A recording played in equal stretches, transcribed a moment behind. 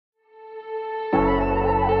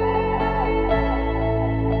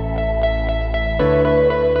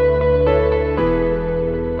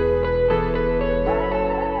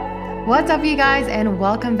What's up, you guys, and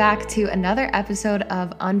welcome back to another episode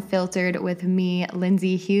of Unfiltered with me,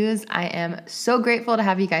 Lindsay Hughes. I am so grateful to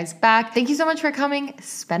have you guys back. Thank you so much for coming,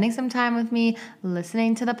 spending some time with me,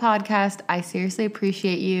 listening to the podcast. I seriously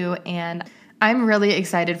appreciate you, and I'm really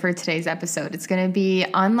excited for today's episode. It's going to be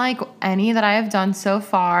unlike any that I have done so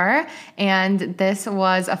far, and this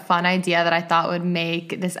was a fun idea that I thought would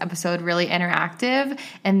make this episode really interactive,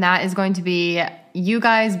 and that is going to be you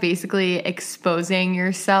guys basically exposing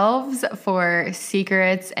yourselves for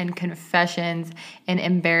secrets and confessions and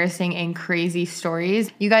embarrassing and crazy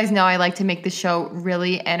stories. You guys know I like to make the show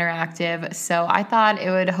really interactive, so I thought it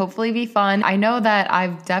would hopefully be fun. I know that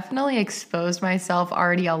I've definitely exposed myself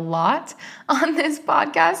already a lot on this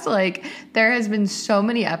podcast. Like, there has been so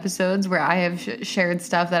many episodes where I have shared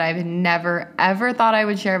stuff that I've never ever thought I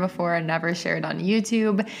would share before and never shared on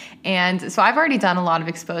YouTube. And so I've already done a lot of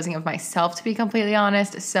exposing of myself, to be completely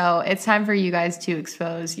honest. So it's time for you guys to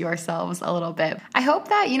expose yourselves a little bit. I hope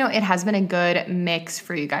that, it has been a good mix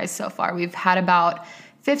for you guys so far. We've had about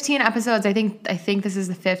 15 episodes. I think this is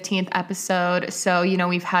the 15th episode. So,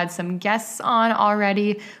 we've had some guests on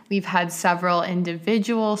already. We've had several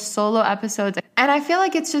individual solo episodes. And I feel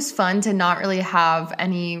like it's just fun to not really have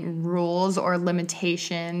any rules or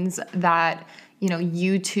limitations that,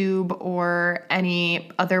 YouTube or any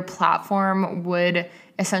other platform would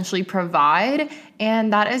essentially provide.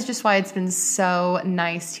 And that is just why it's been so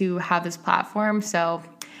nice to have this platform. So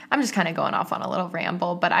I'm just kind of going off on a little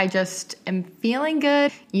ramble, but I just am feeling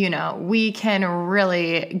good. We can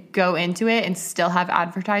really go into it and still have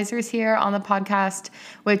advertisers here on the podcast,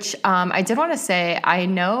 which I did want to say, I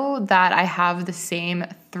know that I have the same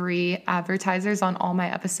 3 advertisers on all my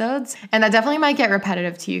episodes, and that definitely might get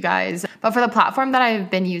repetitive to you guys. But for the platform that I've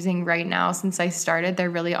been using right now since I started, there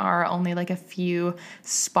really are only like a few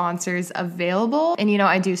sponsors available. And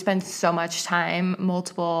I do spend so much time,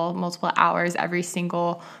 multiple hours every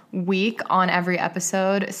single week on every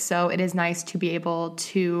episode, so it is nice to be able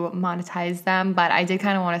to monetize them. But I did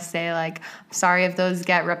kind of want to say, I'm sorry if those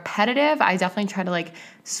get repetitive. I definitely try to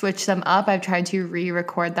switch them up. I've tried to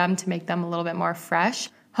re-record them to make them a little bit more fresh.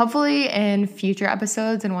 Hopefully in future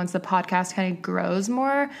episodes, and once the podcast kind of grows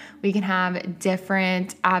more, we can have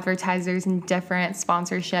different advertisers and different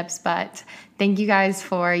sponsorships. But thank you guys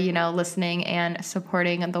for, listening and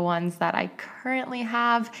supporting the ones that I currently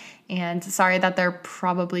have. And sorry that they're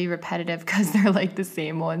probably repetitive because they're the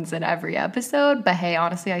same ones in every episode. But hey,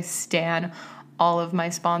 honestly, I stan all of my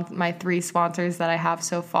 3 sponsors that I have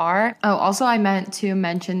so far. Oh, also I meant to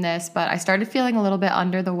mention this, but I started feeling a little bit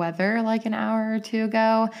under the weather an hour or 2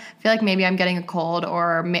 ago. I feel like maybe I'm getting a cold,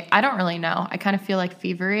 or I don't really know. I kind of feel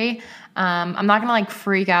fevery. I'm not gonna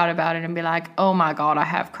freak out about it and be like, oh my God, I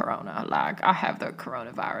have corona. I have the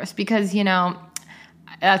coronavirus, because,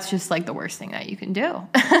 that's just the worst thing that you can do.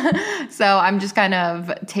 So I'm just kind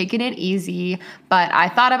of taking it easy. But I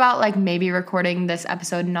thought about maybe recording this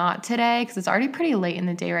episode not today, because it's already pretty late in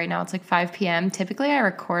the day right now. It's 5 p.m. Typically I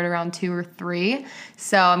record around 2 or 3.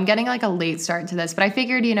 So I'm getting a late start to this. But I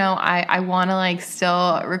figured, I want to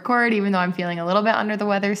still record even though I'm feeling a little bit under the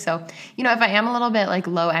weather. So, if I am a little bit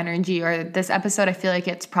low energy, or this episode, I feel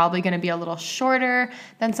it's probably going to be a little shorter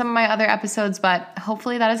than some of my other episodes. But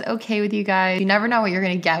hopefully that is okay with you guys. You never know what you're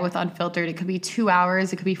going to get with Unfiltered. It could be 2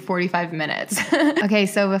 hours, it could be 45 minutes. Okay,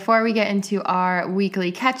 so before we get into our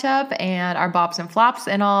weekly catch up and our bops and flops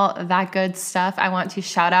and all that good stuff, I want to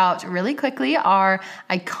shout out really quickly our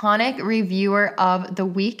iconic reviewer of the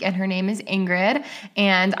week, and her name is Ingrid.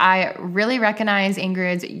 And I really recognize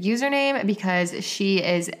Ingrid's username because she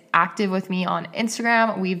is active with me on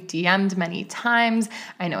Instagram. We've DM'd many times.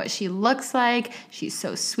 I know what she looks like. She's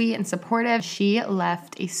so sweet and supportive. She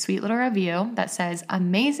left a sweet little review that says,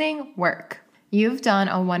 "Amazing work. You've done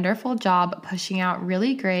a wonderful job pushing out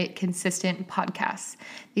really great, consistent podcasts.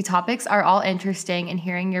 The topics are all interesting, and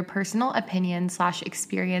hearing your personal opinions /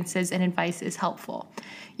 experiences and advice is helpful.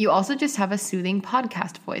 You also just have a soothing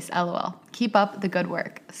podcast voice, LOL. Keep up the good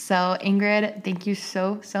work." So Ingrid, thank you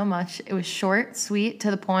so much. It was short, sweet, to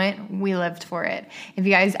the point. We lived for it. If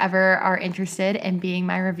you guys ever are interested in being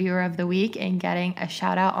my reviewer of the week and getting a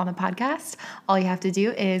shout out on the podcast, all you have to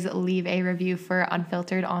do is leave a review for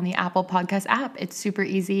Unfiltered on the Apple Podcast app. It's super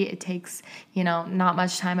easy. It takes, not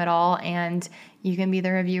much time at all. And you can be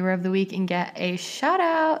the reviewer of the week and get a shout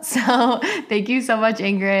out. So thank you so much,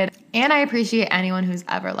 Ingrid. And I appreciate anyone who's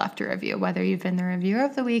ever left a review, whether you've been the reviewer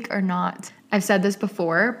of the week or not. I've said this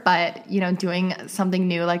before, but, doing something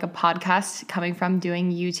new like a podcast, coming from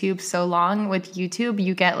doing YouTube so long, with YouTube,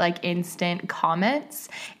 you get instant comments,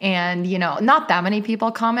 and, not that many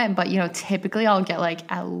people comment, but, typically I'll get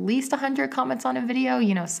at least 100 comments on a video.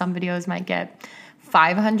 Some videos might get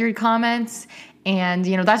 500 comments. And,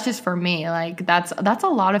 that's just for me. Like that's a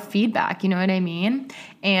lot of feedback. You know what I mean?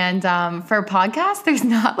 And for podcasts, there's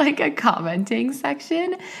not like a commenting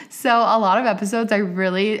section. So a lot of episodes, I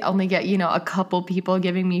really only get, a couple people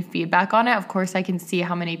giving me feedback on it. Of course, I can see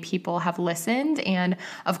how many people have listened. And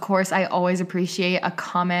of course, I always appreciate a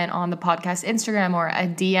comment on the podcast Instagram or a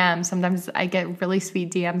DM. Sometimes I get really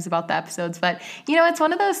sweet DMs about the episodes. But, it's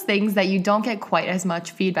one of those things that you don't get quite as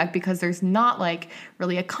much feedback because there's not like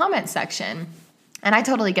really a comment section. And I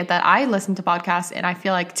totally get that. I listen to podcasts and I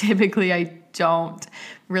feel like typically I don't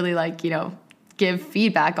really give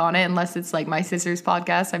feedback on it unless it's like my sister's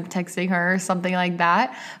podcast. I'm texting her or something like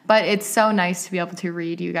that. But it's so nice to be able to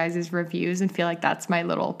read you guys' reviews and feel like that's my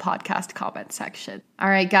little podcast comment section. All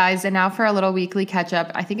right, guys. And now for a little weekly catch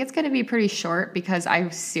up. I think it's going to be pretty short because I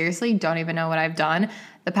seriously don't even know what I've done.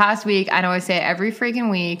 The past week, I know I say it every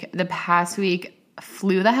freaking week, the past week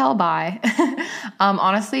flew the hell by.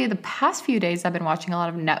 Honestly, the past few days I've been watching a lot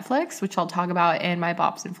of Netflix, which I'll talk about in my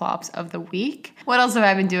bops and flops of the week. What else have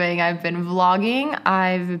I been doing? I've been vlogging.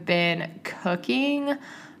 I've been cooking.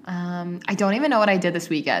 I don't even know what I did this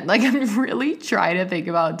weekend. Like, I'm really trying to think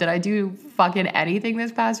about, did I do fucking anything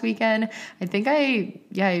this past weekend? I think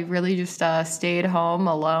I really just stayed home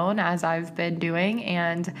alone as I've been doing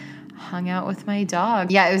and hung out with my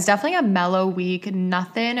dog. Yeah, it was definitely a mellow week.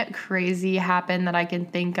 Nothing crazy happened that I can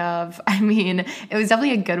think of. I mean, it was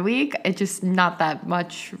definitely a good week. It just not that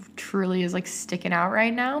much truly is like sticking out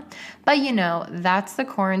right now. But that's the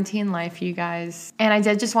quarantine life, you guys. And I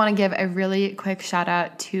did just want to give a really quick shout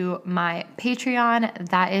out to my Patreon.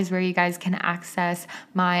 That is where you guys can access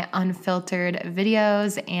my unfiltered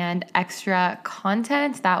videos and extra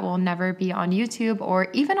content that will never be on YouTube or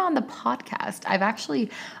even on the podcast. I've actually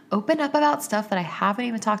opened up about stuff that I haven't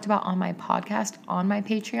even talked about on my podcast on my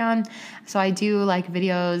Patreon. So I do like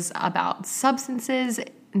videos about substances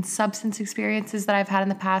and substance experiences that I've had in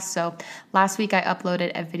the past. So last week I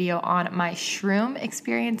uploaded a video on my shroom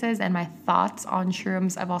experiences and my thoughts on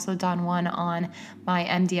shrooms. I've also done one on my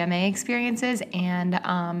MDMA experiences and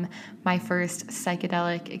my first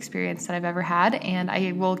psychedelic experience that I've ever had. And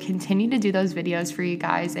I will continue to do those videos for you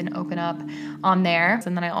guys and open up on there.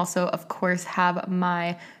 And then I also, of course, have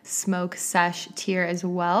my smoke sesh tier as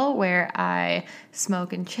well, where I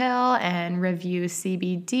smoke and chill and review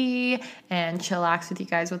CBD and chillax with you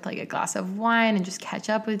guys with like a glass of wine and just catch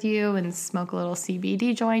up with you and smoke a little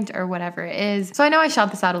CBD joint or whatever it is. So I know I shout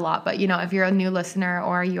this out a lot, but if you're a new listener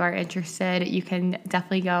or you are interested, you can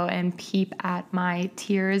definitely go and peep at my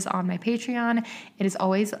tiers on my Patreon. It is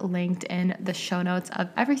always linked in the show notes of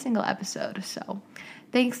every single episode. So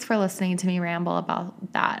thanks for listening to me ramble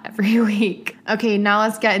about that every week. Okay, now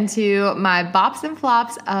let's get into my bops and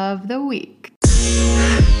flops of the week.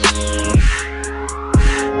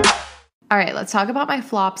 All right, let's talk about my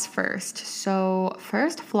flops first. So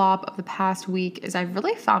first flop of the past week is I've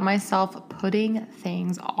really found myself putting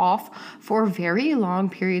things off for very long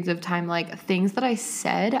periods of time, like things that I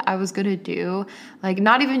said I was going to do, like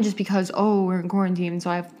not even just because, we're in quarantine, so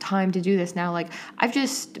I have time to do this now. Like I've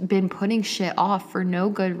just been putting shit off for no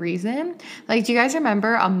good reason. Like, do you guys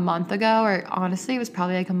remember a month ago, or honestly, it was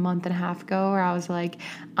probably like a month and a half ago, where I was like,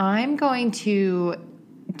 I'm going to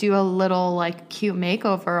do a little like cute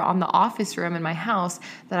makeover on the office room in my house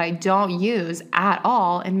that I don't use at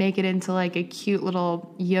all and make it into like a cute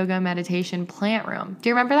little yoga meditation plant room. Do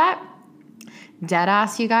you remember that? Dead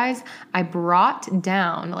ass, you guys. I brought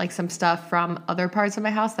down like some stuff from other parts of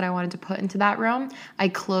my house that I wanted to put into that room. I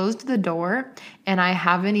closed the door and I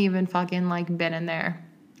haven't even fucking like been in there.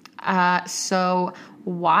 So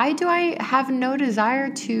why do I have no desire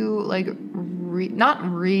to like not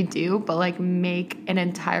redo, but like make an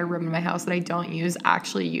entire room in my house that I don't use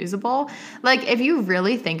actually usable? Like, if you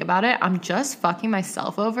really think about it, I'm just fucking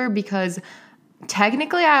myself over because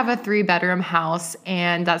technically I have a 3-bedroom house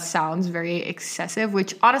and that sounds very excessive,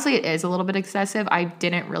 which honestly it is a little bit excessive. I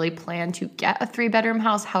didn't really plan to get a 3-bedroom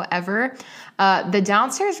house. However, the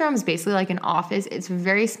downstairs room is basically like an office. It's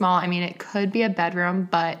very small. I mean, it could be a bedroom,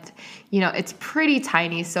 but it's pretty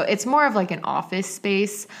tiny. So it's more of like an office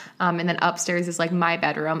space. And then upstairs is like my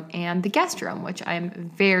bedroom and the guest room, which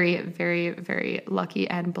I'm very, very, very lucky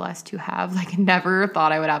and blessed to have. Like, never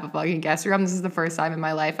thought I would have a fucking guest room. This is the first time in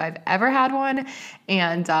my life I've ever had one.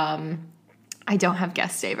 And, I don't have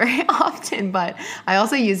guests stay very often, but I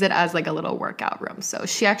also use it as like a little workout room. So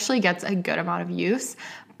she actually gets a good amount of use.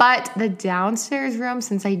 But the downstairs room,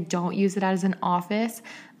 since I don't use it as an office,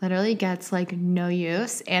 literally gets like no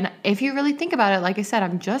use. And if you really think about it, like I said,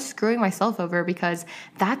 I'm just screwing myself over because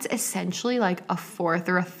that's essentially like a fourth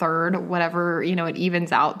or a third, whatever, you know, it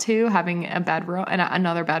evens out to having a bedroom and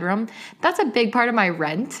another bedroom. That's a big part of my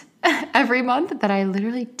rent every month that I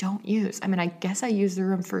literally don't use. I mean, I guess I use the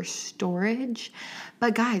room for storage,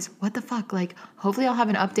 but guys, what the fuck? Like, hopefully I'll have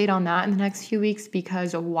an update on that in the next few weeks,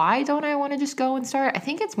 because why don't I want to just go and start? I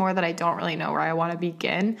think it's more that I don't really know where I want to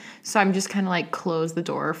begin. So I'm just kind of like close the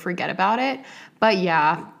door, forget about it. But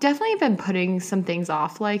yeah, definitely been putting some things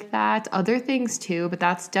off like that. Other things too, but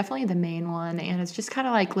that's definitely the main one. And it's just kind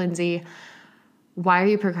of like, Lindsay, why are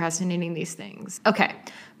you procrastinating these things? Okay,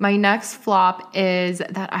 my next flop is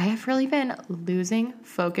that I have really been losing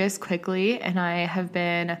focus quickly, and I have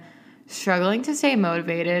been struggling to stay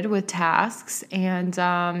motivated with tasks. And,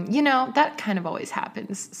 you know, that kind of always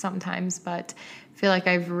happens sometimes, but I feel like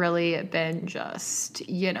I've really been just,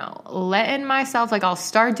 you know, letting myself, like I'll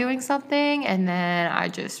start doing something and then I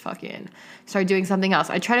just fucking start doing something else.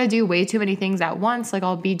 I try to do way too many things at once. Like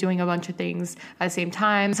I'll be doing a bunch of things at the same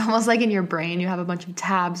time. It's almost like in your brain, you have a bunch of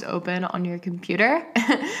tabs open on your computer.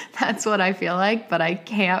 That's what I feel like, but I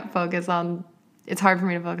can't focus on, it's hard for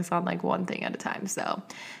me to focus on like one thing at a time. So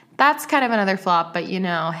that's kind of another flop, but you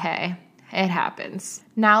know, hey, it happens.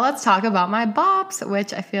 Now let's talk about my bops,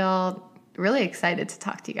 which I feel really excited to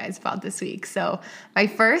talk to you guys about this week. So my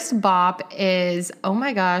first bop is, oh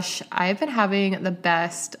my gosh, I've been having the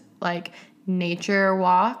best like nature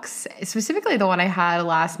walks, specifically the one I had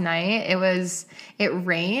last night. It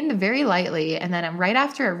rained very lightly, and then right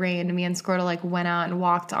after it rained, me and Squirtle like went out and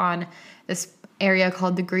walked on this area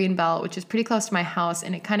called the Green Belt, which is pretty close to my house,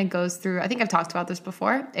 and it kind of goes through, I think I've talked about this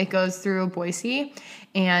before, it goes through Boise,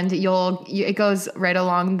 and it goes right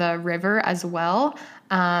along the river as well,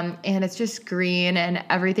 and it's just green, and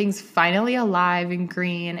everything's finally alive and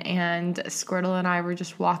green, and Squirtle and I were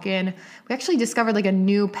just walking. We actually discovered like a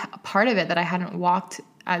new part of it that I hadn't walked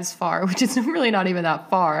as far, which is really not even that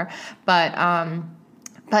far,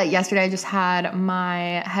 But yesterday I just had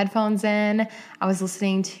my headphones in. I was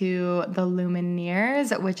listening to the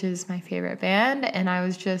Lumineers, which is my favorite band. And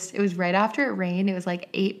it was right after it rained. It was like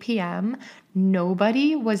 8 p.m.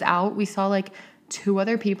 Nobody was out. We saw like 2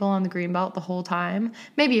 other people on the Greenbelt the whole time.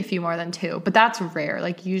 Maybe a few more than 2, but that's rare.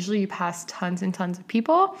 Like usually you pass tons and tons of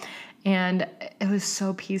people. And it was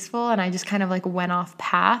so peaceful. And I just kind of like went off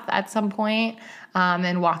path at some point,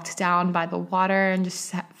 and walked down by the water and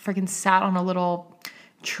just freaking sat on a little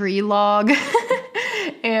tree log.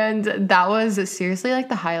 And that was seriously like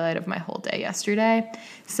the highlight of my whole day yesterday.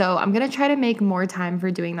 So I'm going to try to make more time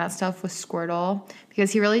for doing that stuff with Squirtle,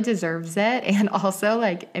 because he really deserves it. And also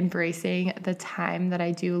like embracing the time that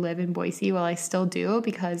I do live in Boise while I still do,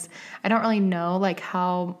 because I don't really know like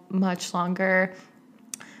how much longer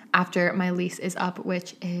after my lease is up,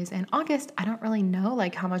 which is in August. I don't really know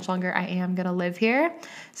like how much longer I am going to live here.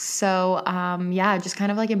 So, yeah, just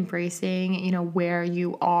kind of like embracing, you know, where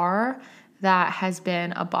you are. That has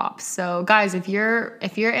been a bop. So guys, if you're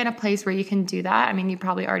in a place where you can do that, I mean, you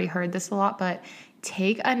probably already heard this a lot, but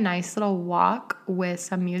take a nice little walk with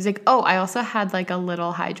some music. Oh, I also had like a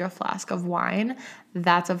little hydro flask of wine.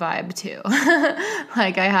 That's a vibe too.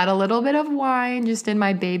 Like I had a little bit of wine just in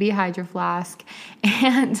my baby hydro flask.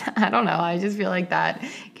 And I don't know, I just feel like that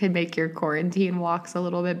could make your quarantine walks a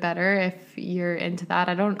little bit better if you're into that.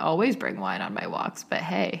 I don't always bring wine on my walks, but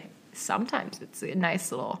hey, sometimes it's a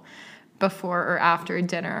nice little before or after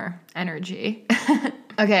dinner energy.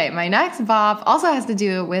 Okay, my next bop also has to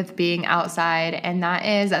do with being outside, and that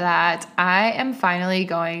is that I am finally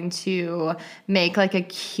going to make like a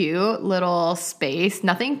cute little space,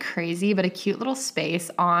 nothing crazy, but a cute little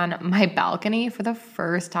space on my balcony for the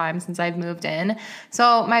first time since I've moved in.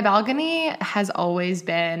 So my balcony has always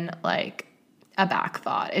been like a back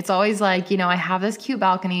thought. It's always like, you know, I have this cute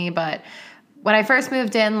balcony, but when I first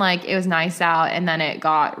moved in, like it was nice out, and then it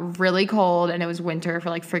got really cold and it was winter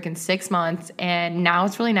for like freaking 6 months, and now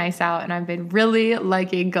it's really nice out, and I've been really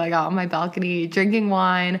liking going out on my balcony, drinking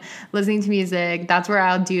wine, listening to music. That's where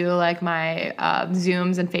I'll do like my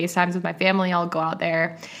Zooms and FaceTimes with my family. I'll go out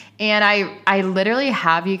there, and I literally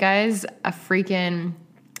have, you guys, a freaking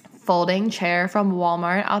folding chair from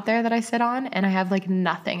Walmart out there that I sit on, and I have like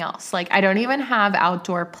nothing else. Like I don't even have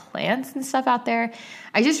outdoor plants and stuff out there.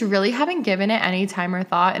 I just really haven't given it any time or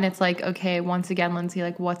thought. And it's like, okay, once again, Lindsay,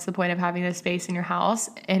 like what's the point of having this space in your house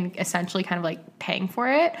and essentially kind of like paying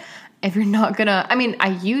for it? if you're not gonna, I mean, I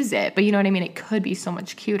use it, but you know what I mean? It could be so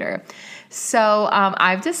much cuter. So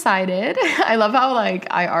I've decided, I love how like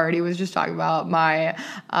I already was just talking about my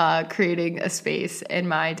creating a space in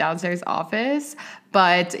my downstairs office.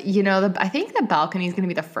 But you know, I think the balcony is going to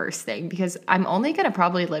be the first thing because I'm only going to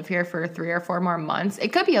probably live here for 3 or 4 more months.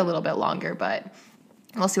 It could be a little bit longer, but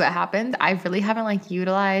we'll see what happens. I really haven't like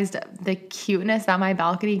utilized the cuteness that my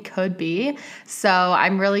balcony could be. So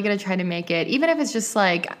I'm really going to try to make it, even if it's just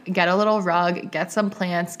like get a little rug, get some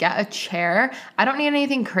plants, get a chair. I don't need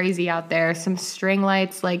anything crazy out there. Some string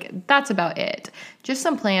lights, like that's about it. Just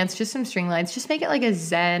some plants, just some string lights, just make it like a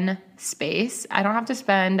zen space. I don't have to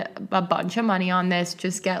spend a bunch of money on this. I'm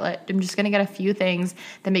just going to get a few things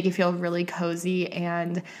that make it feel really cozy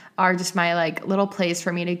and are just my like little place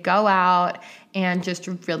for me to go out and just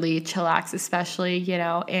really chillax, especially, you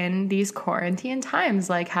know, in these quarantine times.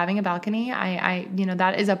 Like having a balcony, I you know,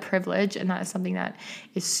 that is a privilege and that is something that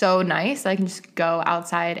is so nice that I can just go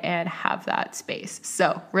outside and have that space.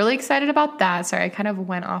 So really excited about that. Sorry, I kind of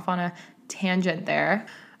went off on a tangent there.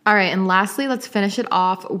 All right, and lastly, let's finish it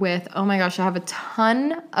off with, oh my gosh, I have a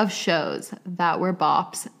ton of shows that were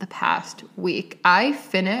bops the past week. I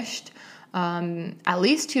finished at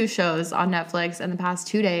least 2 shows on Netflix in the past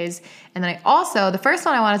 2 days. And then the first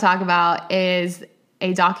one I want to talk about is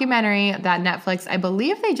a documentary that Netflix, I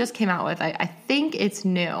believe they just came out with. I think it's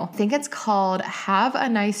new. I think it's called Have a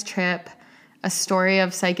Nice Trip, a story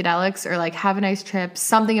of psychedelics, or like Have a Nice Trip,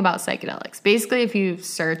 something about psychedelics. Basically, if you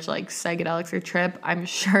search like psychedelics or trip, I'm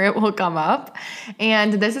sure it will come up.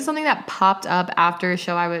 And this is something that popped up after a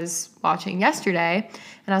show I was watching yesterday.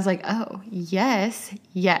 And I was like, oh, yes.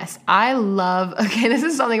 Okay, this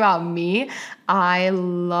is something about me. I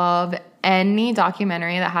love any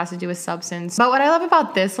documentary that has to do with substance. But what I love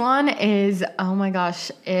about this one is, oh my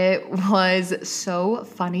gosh, it was so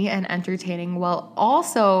funny and entertaining while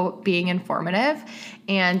also being informative.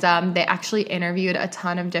 And they actually interviewed a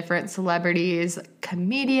ton of different celebrities,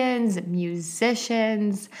 comedians,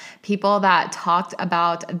 musicians, people that talked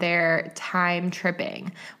about their time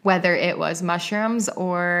tripping, whether it was mushrooms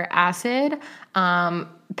or acid.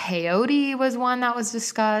 Peyote was one that was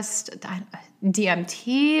discussed.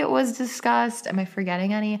 DMT was discussed. Am I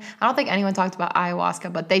forgetting any? I don't think anyone talked about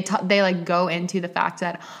ayahuasca, but they like go into the fact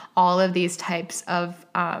that all of these types of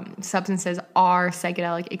substances are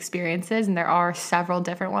psychedelic experiences, and there are several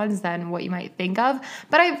different ones than what you might think of.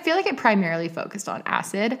 But I feel like it primarily focused on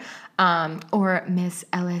acid, or Miss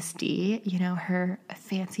LSD, you know, her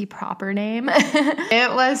fancy proper name.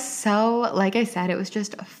 It was so, like I said, it was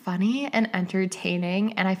just funny and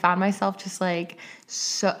entertaining, and I found myself just like,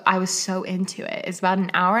 I was so into it. It's about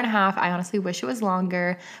an hour and a half. I honestly wish it was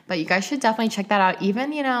longer, but you guys should definitely check that out.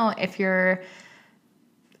 Even, you know, if you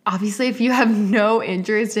have no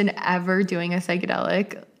interest in ever doing a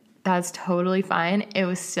psychedelic, that's totally fine. It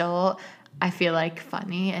was still, I feel like,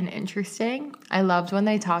 funny and interesting. I loved when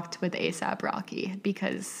they talked with A$AP Rocky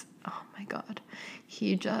because, oh my God,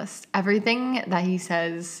 everything that he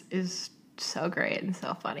says is so great and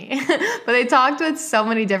so funny. But they talked with so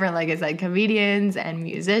many different, like I said, comedians and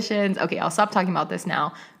musicians. Okay, I'll stop talking about this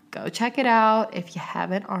now. Go check it out if you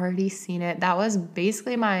haven't already seen it. That was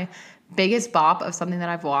basically my biggest bop of something that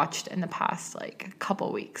I've watched in the past like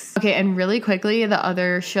couple weeks. Okay, and really quickly, the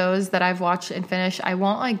other shows that I've watched and finished, I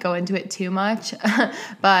won't like go into it too much,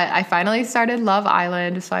 but I finally started Love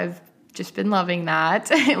Island, so I've just been loving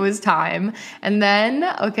that. It was time. And then,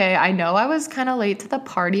 okay, I know I was kind of late to the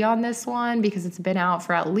party on this one because it's been out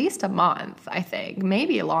for at least a month, I think,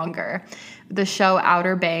 maybe longer. The show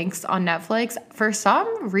Outer Banks on Netflix. For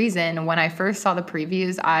some reason, when I first saw the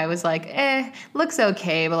previews, I was like, looks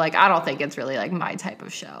okay, but like, I don't think it's really like my type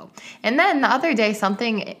of show. And then the other day,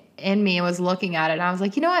 something in me was looking at it and I was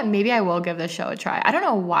like, you know what, maybe I will give this show a try. I don't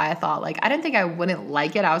know why I thought, like, I didn't think I wouldn't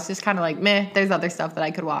like it. I was just kind of like, meh, there's other stuff that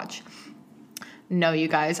I could watch. No, you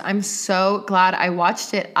guys, I'm so glad I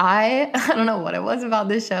watched it. I don't know what it was about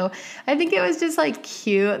this show. I think it was just like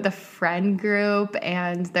cute, the friend group,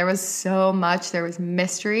 and there was so much. There was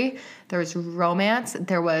mystery, there was romance,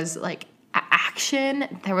 there was like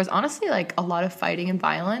action. There was honestly like a lot of fighting and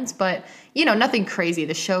violence, but you know, nothing crazy.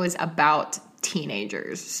 The show is about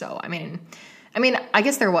teenagers. So, I mean, I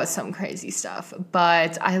guess there was some crazy stuff,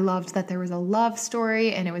 but I loved that there was a love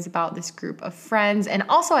story and it was about this group of friends. And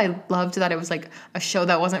also I loved that it was like a show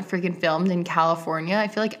that wasn't freaking filmed in California. I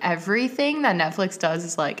feel like everything that Netflix does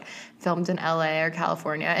is like filmed in LA or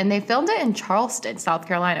California, and they filmed it in Charleston, South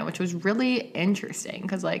Carolina, which was really interesting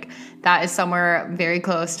because like that is somewhere very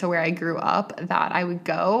close to where I grew up that I would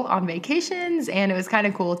go on vacations, and it was kind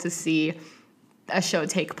of cool to see a show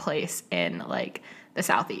take place in like the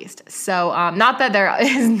Southeast. So not that there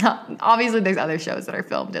is not, obviously there's other shows that are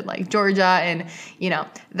filmed in like Georgia and,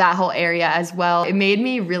 that whole area as well. It made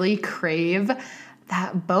me really crave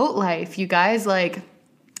that boat life, you guys. Like,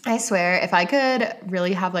 I swear, if I could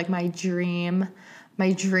really have like my dream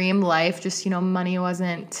life, just, money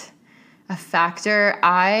wasn't a factor,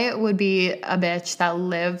 I would be a bitch that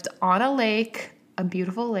lived on a lake, a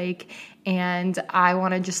beautiful lake, and I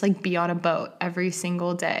want to just like be on a boat every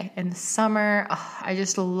single day. In the summer,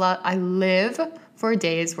 I live for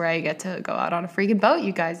days where I get to go out on a freaking boat,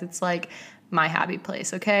 you guys. It's like my happy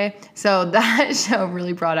place, okay? So that show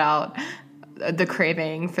really brought out the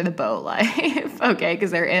craving for the boat life, okay?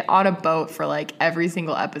 Because they're on a boat for like every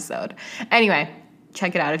single episode. Anyway,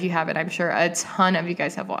 check it out if you haven't. I'm sure a ton of you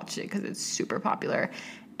guys have watched it because it's super popular.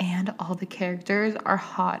 And all the characters are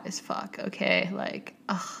hot as fuck, okay? Like,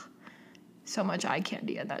 so much eye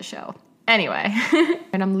candy in that show. Anyway,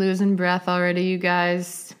 and I'm losing breath already, you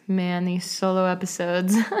guys. Man, these solo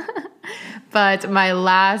episodes. But my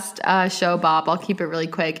last show bop, I'll keep it really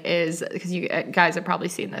quick, is, because you guys have probably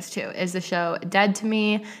seen this too, is the show Dead to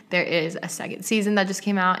Me. There is a second season that just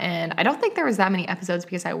came out, and I don't think there was that many episodes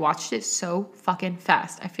because I watched it so fucking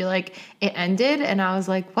fast. I feel like it ended, and I was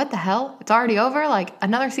like, what the hell? It's already over? Like,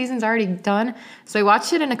 another season's already done? So I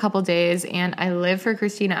watched it in a couple days, and I live for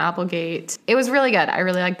Christina Applegate. It was really good. I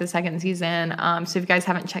really liked the second season. So if you guys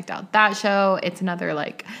haven't checked out that show, it's another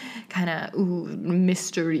like kind of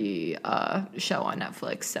mystery show on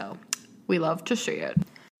Netflix. So we love to see it.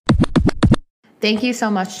 Thank you so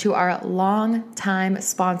much to our long-time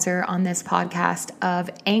sponsor on this podcast of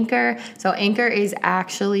Anchor. So Anchor is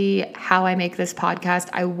actually how I make this podcast.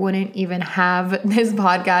 I wouldn't even have this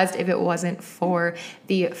podcast if it wasn't for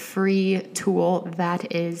the free tool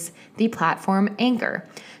that is the platform Anchor.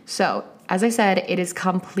 So as I said, it is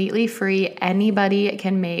completely free. Anybody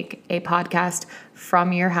can make a podcast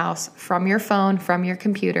from your house, from your phone, from your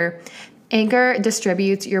computer. Anchor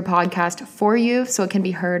distributes your podcast for you so it can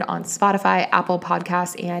be heard on Spotify, Apple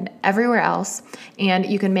Podcasts, and everywhere else. And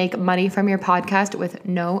you can make money from your podcast with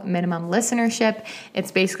no minimum listenership.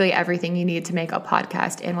 It's basically everything you need to make a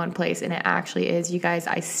podcast in one place, and it actually is. You guys,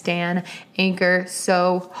 I stan Anchor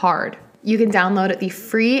so hard. You can download the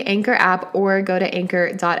free Anchor app or go to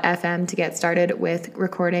anchor.fm to get started with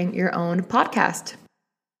recording your own podcast.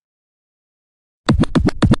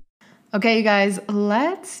 Okay, you guys,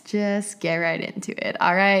 let's just get right into it.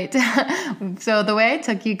 All right. So the way I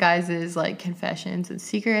took you guys' like confessions and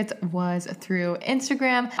secrets was through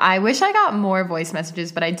Instagram. I wish I got more voice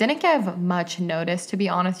messages, but I didn't give much notice, to be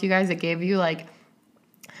honest, you guys. It gave you like,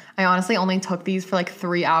 I honestly only took these for like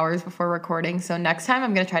 3 hours before recording. So next time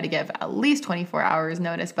I'm going to try to give at least 24 hours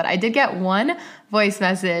notice. But I did get one voice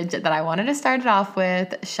message that I wanted to start it off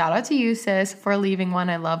with. Shout out to you, sis, for leaving one.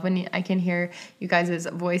 I love when I can hear you guys'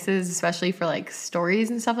 voices, especially for like stories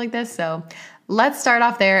and stuff like this. So let's start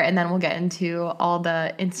off there, and then we'll get into all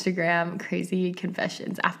the Instagram crazy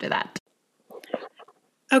confessions after that.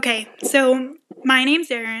 Okay, so my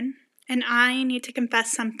name's Erin. And I need to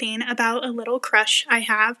confess something about a little crush I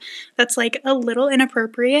have that's like a little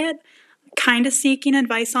inappropriate, kind of seeking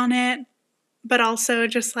advice on it, but also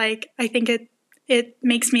just like, I think it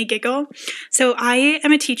makes me giggle. So I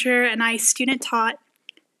am a teacher, and I student taught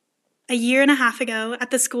a year and a half ago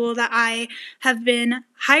at the school that I have been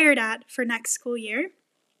hired at for next school year.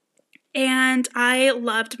 And I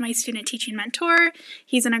loved my student teaching mentor.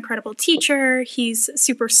 He's an incredible teacher. He's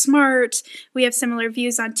super smart. We have similar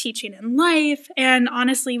views on teaching and life. And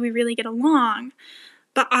honestly, we really get along.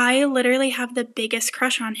 But I literally have the biggest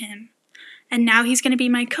crush on him. And now he's going to be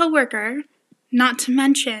my coworker. Not to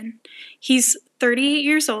mention, he's 38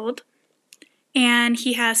 years old. And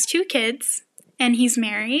he has 2 kids. And he's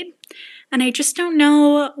married. And I just don't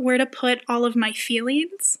know where to put all of my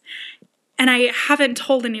feelings. And I haven't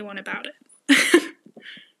told anyone about it.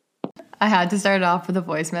 I had to start it off with a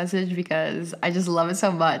voice message because I just love it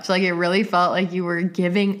so much. Like, it really felt like you were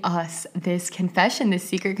giving us this confession, this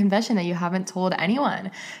secret confession that you haven't told anyone.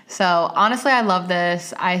 So honestly, I love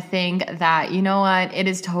this. I think that, you know what, it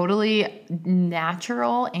is totally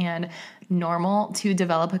natural and normal to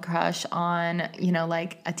develop a crush on,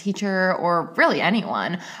 like a teacher or really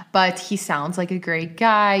anyone, but he sounds like a great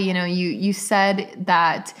guy. You said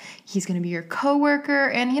that he's going to be your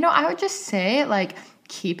coworker, and, I would just say, like,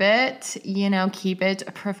 keep it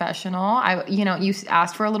professional. You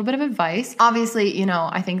asked for a little bit of advice. Obviously,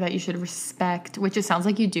 I think that you should respect, which it sounds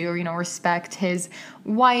like you do, respect his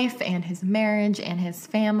wife and his marriage and his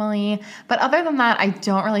family. But other than that, I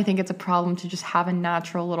don't really think it's a problem to just have a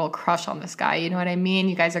natural little crush on this guy. You know what I mean?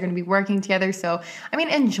 You guys are going to be working together. So,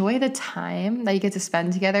 enjoy the time that you get to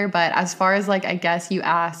spend together. But as far as I guess you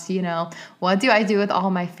asked, what do I do with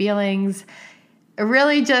all my feelings?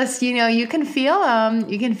 Really just, you can feel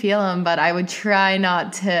them, but I would try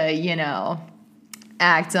not to,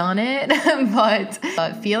 act on it.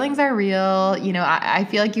 but feelings are real. I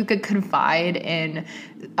feel like you could confide in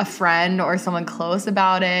a friend or someone close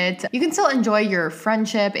about it. You can still enjoy your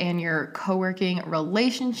friendship and your co-working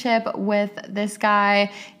relationship with this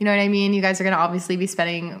guy. You know what I mean? You guys are going to obviously be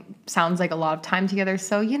spending, sounds like, a lot of time together.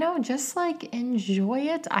 So, just enjoy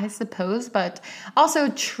it, I suppose, but also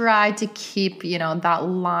try to keep, that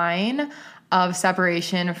line of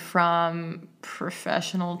separation from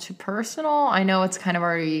professional to personal. I know it's kind of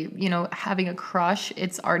already, having a crush,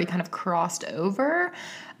 it's already kind of crossed over.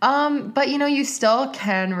 But you still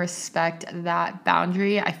can respect that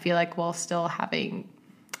boundary, I feel like, while still having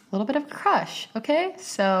a little bit of a crush. Okay.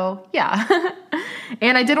 So yeah.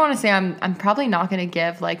 And I did want to say, I'm probably not going to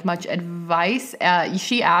give much advice.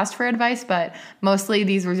 She asked for advice, but mostly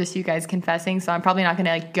these were just you guys confessing. So I'm probably not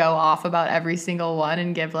going to go off about every single one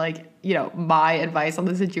and give my advice on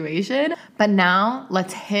the situation. But now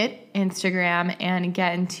let's hit Instagram and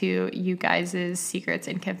get into you guys' secrets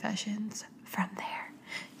and confessions from there.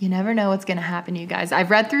 You never know what's going to happen, you guys. I've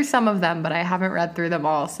read through some of them, but I haven't read through them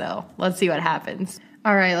all. So let's see what happens.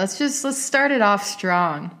 All right, let's start it off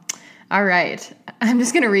strong. All right, I'm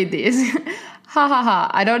just going to read these. Ha ha ha.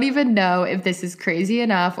 I don't even know if this is crazy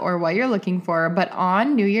enough or what you're looking for, but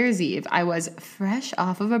on New Year's Eve, I was fresh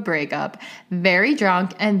off of a breakup, very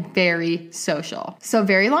drunk and very social. So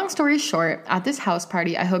very long story short, at this house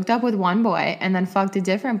party, I hooked up with one boy and then fucked a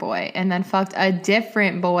different boy and then fucked a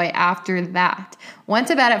different boy after that. Went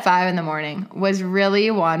to bed at 5 a.m, was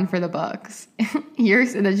really one for the books.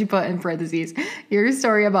 And then she put in parentheses, your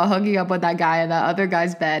story about hooking up with that guy in that other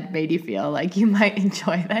guy's bed made you feel like you might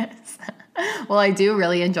enjoy this. Well, I do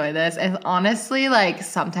really enjoy this. And honestly,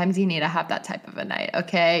 sometimes you need to have that type of a night,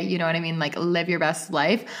 okay? You know what I mean? Live your best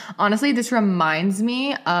life. Honestly, this reminds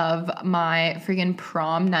me of my freaking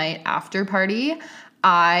prom night after party.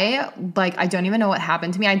 I don't even know what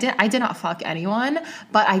happened to me. I did not fuck anyone,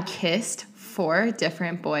 but I kissed 4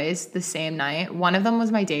 different boys the same night. One of them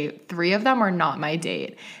was my date. 3 of them were not my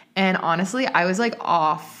date. And honestly, I was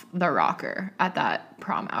off the rocker at that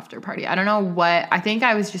prom after party. I don't know what, I think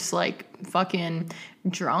I was just fucking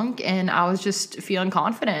drunk and I was just feeling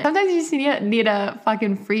confident. Sometimes you just need to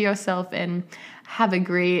fucking free yourself and have a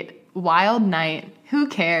great wild night. Who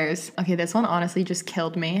cares? Okay, this one honestly just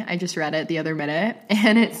killed me. I just read it the other minute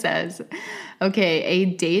and it says, okay, a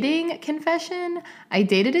dating confession. I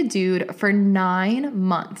dated a dude for 9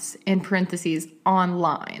 months, in parentheses,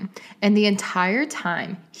 online. And the entire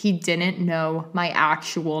time he didn't know my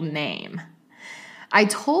actual name. I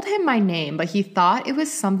told him my name, but he thought it was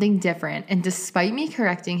something different. And despite me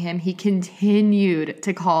correcting him, he continued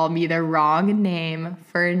to call me the wrong name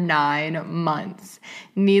for 9 months.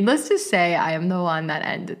 Needless to say, I am the one that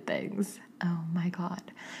ended things. Oh my God.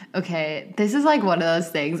 Okay, this is one of those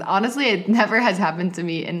things. Honestly, it never has happened to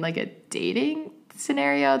me in a dating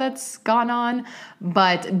scenario that's gone on.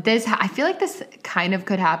 But I feel like this kind of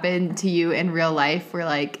could happen to you in real life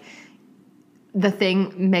where the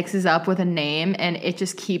thing mixes up with a name and it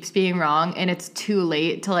just keeps being wrong and it's too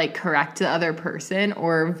late to correct the other person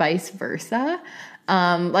or vice versa.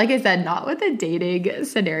 Like I said, not with a dating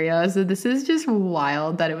scenario. So this is just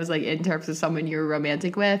wild that it was in terms of someone you're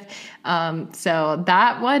romantic with. So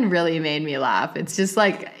that one really made me laugh. It's just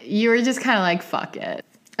you were just kind of fuck it.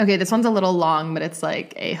 Okay, this one's a little long, but it's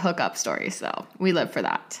a hookup story. So we live for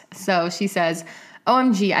that. So she says,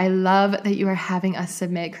 OMG, I love that you are having us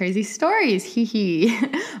submit crazy stories. Hee hee.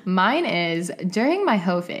 Mine is, during my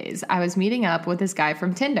hoe phase, I was meeting up with this guy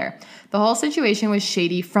from Tinder. The whole situation was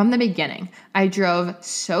shady from the beginning. I drove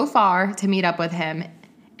so far to meet up with him,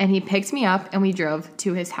 and he picked me up, and we drove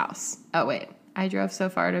to his house. Oh, wait. I drove so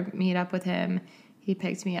far to meet up with him. He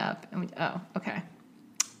picked me up. And okay.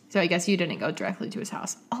 So I guess you didn't go directly to his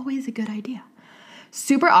house. Always a good idea.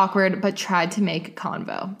 Super awkward, but tried to make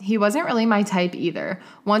convo. He wasn't really my type either.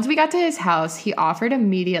 Once we got to his house, he offered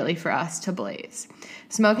immediately for us to blaze.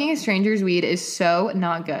 Smoking a stranger's weed is so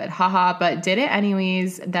not good. Haha, but did it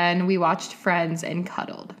anyways. Then we watched Friends and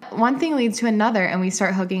cuddled. one thing leads to another and we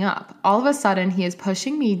start hooking up. All of a sudden, he is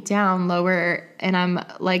pushing me down lower and I'm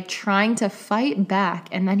like trying to fight back.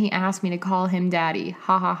 And then he asked me to call him daddy.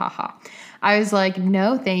 Ha ha ha ha. I was like,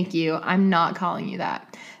 no, thank you. I'm not calling you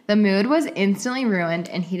that. The mood was instantly ruined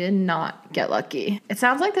and he did not get lucky. It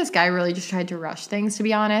sounds like this guy really just tried to rush things, to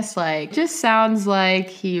be honest. Like, just sounds like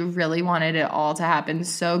he really wanted it all to happen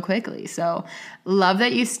so quickly. So love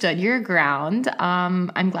that you stood your ground.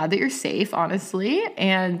 I'm glad that you're safe, honestly.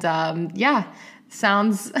 And yeah,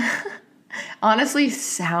 honestly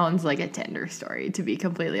sounds like a Tinder story, to be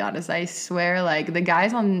completely honest. I swear, like the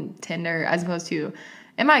guys on Tinder, as opposed to,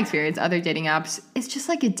 in my experience, other dating apps, it's just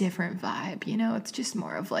like a different vibe, you know? It's just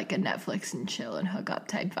more of like a Netflix and chill and hook up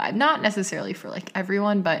type vibe. Not necessarily for like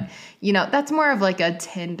everyone, but you know, that's more of like a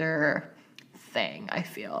Tinder thing, I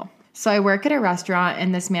feel. So I work at a restaurant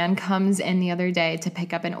and this man comes in the other day to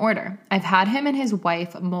pick up an order. I've had him and his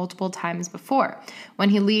wife multiple times before. When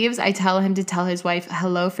he leaves, I tell him to tell his wife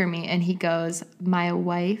hello for me and he goes, "My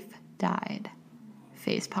wife died."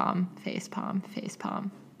 Facepalm, facepalm,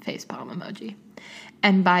 facepalm, facepalm emoji.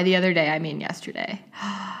 And by the other day, I mean yesterday.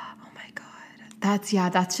 Oh my God.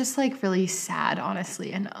 That's just like really sad,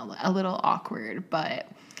 honestly, and a little awkward, but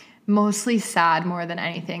mostly sad more than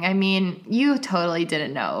anything. I mean, you totally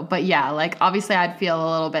didn't know, but yeah, like obviously I'd feel a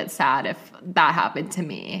little bit sad if that happened to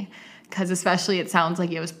me, because especially it sounds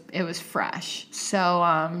like it was fresh.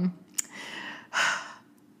 So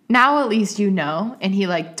now at least you know, and he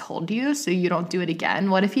like told you so you don't do it again.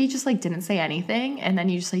 What if he just like didn't say anything and then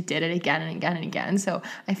you just like did it again and again and again? So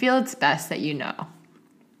I feel it's best that you know.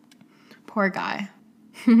 Poor guy.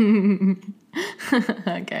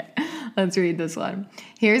 Okay, let's read this one.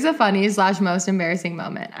 Here's a funny / most embarrassing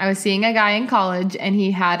moment. I was seeing a guy in college and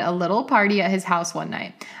he had a little party at his house one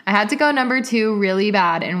night. I had to go number 2 really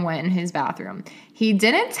bad and went in his bathroom. He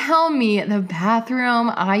didn't tell me the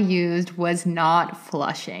bathroom I used was not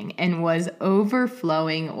flushing and was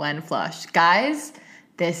overflowing when flushed. Guys,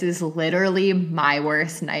 this is literally my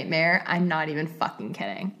worst nightmare. I'm not even fucking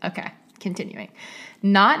kidding. Okay, continuing.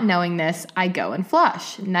 Not knowing this, I go and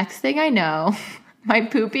flush. Next thing I know, my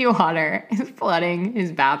poopy water is flooding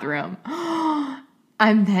his bathroom.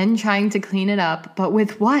 I'm then trying to clean it up, but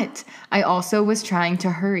with what? I also was trying to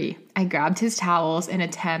hurry. I grabbed his towels in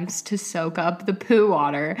attempts to soak up the poo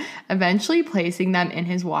water, eventually placing them in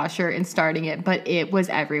his washer and starting it, but it was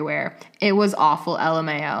everywhere. It was awful,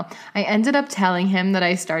 LMAO. I ended up telling him that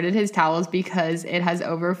I started his towels because it has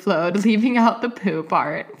overflowed, leaving out the poo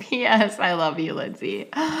part. P.S. I love you, Lindsay.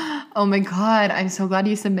 Oh my God, I'm so glad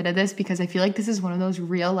you submitted this because I feel like this is one of those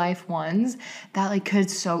real life ones that like could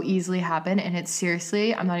so easily happen. And it's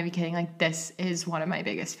seriously, I'm not even kidding, like this is one of my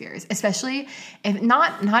biggest fears, especially if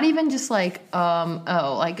not even just like,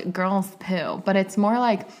 like girls poo, but it's more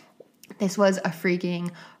like this was a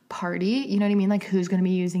freaking party. You know what I mean? Like who's going to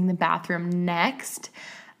be using the bathroom next?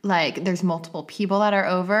 Like there's multiple people that are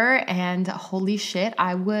over and holy shit,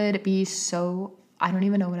 I would be so, I don't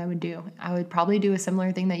even know what I would do. I would probably do a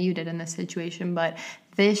similar thing that you did in this situation, but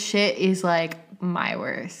this shit is like my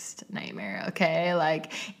worst nightmare, okay?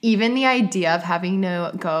 Like even the idea of having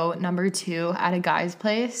to go number 2 at a guy's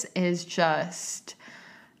place is just,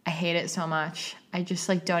 I hate it so much. I just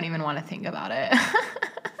like don't even want to think about it.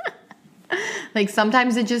 Like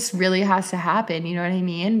sometimes it just really has to happen, you know what I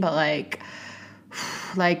mean? But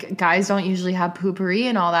like guys don't usually have poopery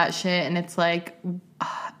and all that shit, and it's like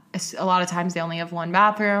a lot of times they only have one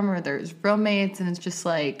bathroom or there's roommates, and it's just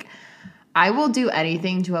like I will do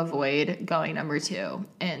anything to avoid going number 2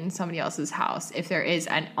 in somebody else's house if there is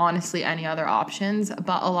honestly any other options,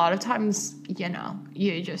 but a lot of times, you know,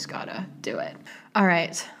 you just gotta do it. All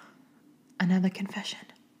right, another confession.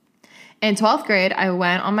 In 12th grade, I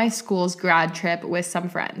went on my school's grad trip with some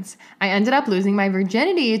friends. I ended up losing my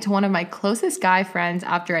virginity to one of my closest guy friends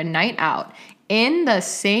after a night out in the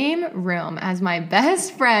same room as my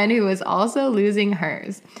best friend who was also losing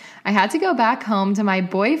hers. I had to go back home to my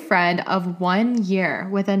boyfriend of 1 year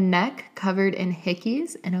with a neck covered in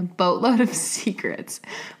hickeys and a boatload of secrets.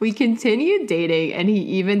 We continued dating and he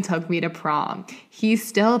even took me to prom. He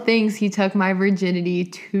still thinks he took my virginity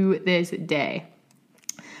to this day.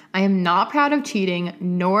 I am not proud of cheating,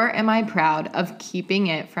 nor am I proud of keeping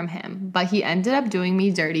it from him, but he ended up doing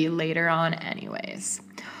me dirty later on anyways.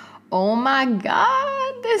 Oh my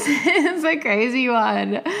God, this is a crazy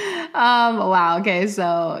one. Wow, okay,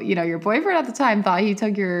 so, you know, your boyfriend at the time thought he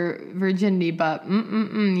took your virginity, but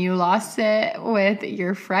you lost it with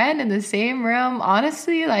your friend in the same room.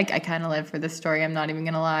 Honestly, like, I kind of live for this story, I'm not even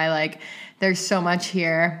gonna lie. Like, there's so much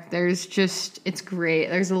here. It's great.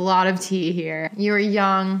 There's a lot of tea here. You were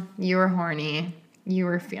young, you were horny, you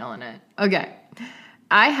were feeling it. Okay.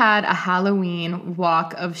 I had a Halloween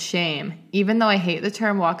walk of shame, even though I hate the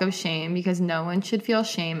term walk of shame because no one should feel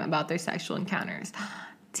shame about their sexual encounters.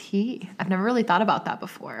 I've never really thought about that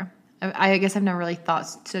before. I guess I've never really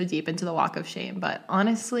thought so deep into the walk of shame, but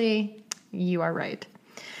honestly, you are right.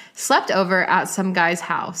 Slept over at some guy's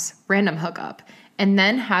house, random hookup, and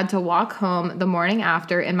then had to walk home the morning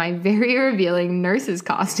after in my very revealing nurse's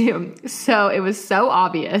costume. So it was so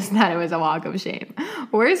obvious that it was a walk of shame.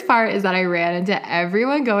 Worst part is that I ran into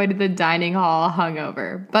everyone going to the dining hall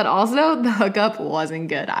hungover, but also the hookup wasn't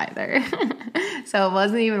good either. So it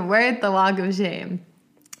wasn't even worth the walk of shame.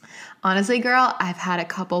 Honestly, girl, I've had a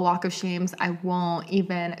couple walk of shames. I won't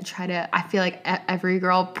even try to, I feel like every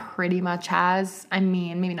girl pretty much has. I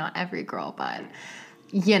mean, maybe not every girl, but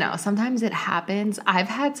you know, sometimes it happens. I've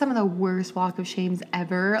had some of the worst walk of shames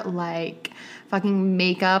ever, like fucking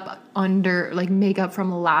makeup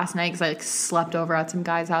from last night because I like slept over at some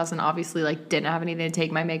guy's house and obviously like didn't have anything to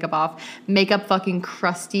take my makeup off. Makeup fucking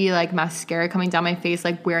crusty, like mascara coming down my face,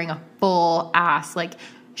 like wearing a full ass, like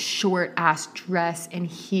short ass dress and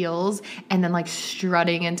heels, and then like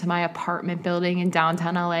strutting into my apartment building in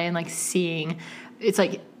downtown LA and like seeing, it's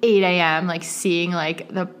like 8 a.m., like seeing like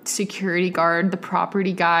the security guard, the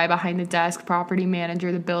property guy behind the desk, property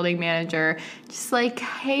manager, the building manager, just like,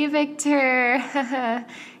 hey, Victor,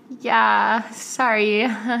 yeah, sorry,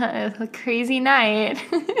 a crazy night.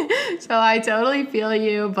 So I totally feel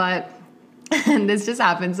you, but and this just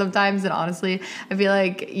happens sometimes. And honestly, I feel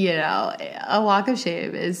like, you know, a walk of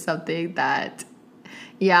shame is something that,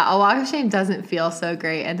 a walk of shame doesn't feel so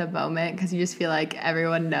great in the moment because you just feel like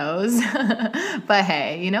everyone knows. But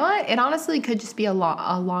hey, you know what? It honestly could just be a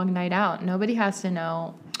long night out. Nobody has to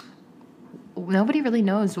know. Nobody really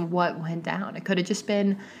knows what went down. It could have just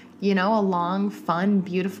been, you know, a long, fun,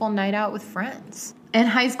 beautiful night out with friends. In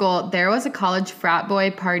high school, there was a college frat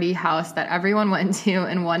boy party house that everyone went to,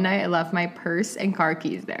 and one night I left my purse and car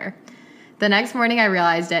keys there. The next morning I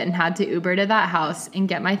realized it and had to Uber to that house and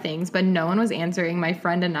get my things, but no one was answering. My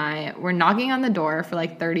friend and I were knocking on the door for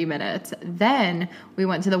like 30 minutes. Then we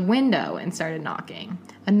went to the window and started knocking.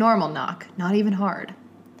 A normal knock, not even hard.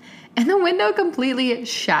 And the window completely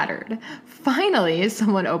shattered. Finally,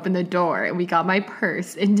 someone opened the door and we got my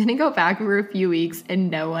purse and didn't go back for a few weeks, and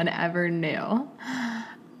no one ever knew.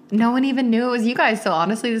 No one even knew it was you guys. So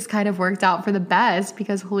honestly, this kind of worked out for the best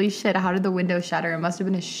because holy shit, how did the window shatter? It must have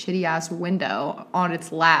been a shitty ass window on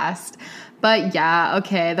its last. But yeah,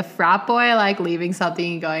 okay, the frat boy like leaving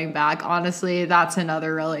something and going back. Honestly, that's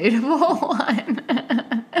another relatable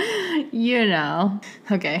one. You know.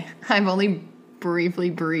 Okay, I've only briefly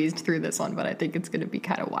breezed through this one, but I think it's going to be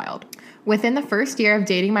kind of wild. Within the first year of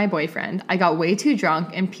dating my boyfriend, I got way too drunk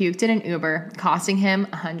and puked in an Uber, costing him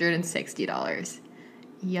 $160.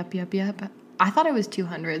 Yep. I thought it was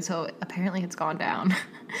 $200, so apparently it's gone down.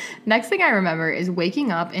 Next thing I remember is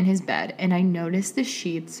waking up in his bed and I notice the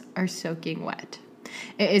sheets are soaking wet.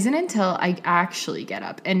 It isn't until I actually get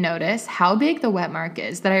up and notice how big the wet mark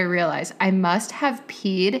is that I realize I must have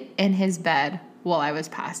peed in his bed while I was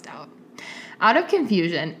passed out. Out of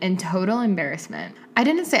confusion and total embarrassment, I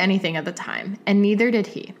didn't say anything at the time, and neither did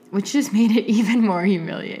he, which just made it even more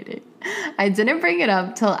humiliating. I didn't bring it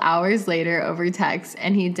up till hours later over text,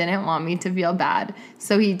 and he didn't want me to feel bad,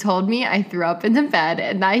 so he told me I threw up in the bed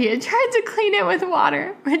and that he had tried to clean it with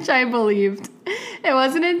water, which I believed. It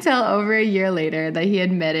wasn't until over a year later that he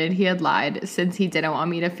admitted he had lied, since he didn't want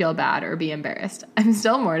me to feel bad or be embarrassed. I'm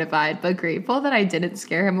still mortified, but grateful that I didn't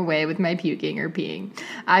scare him away with my puking or peeing.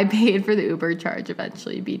 I paid for the Uber charge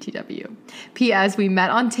eventually, BTW. P.S. We met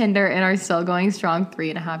on Tinder and are still going strong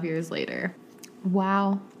 3.5 years later.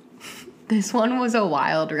 Wow. This one was a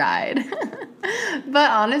wild ride.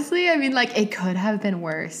 But honestly, I mean, like, it could have been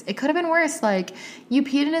worse. It could have been worse. Like, you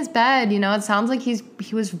peed in his bed, you know, it sounds like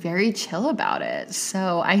he was very chill about it.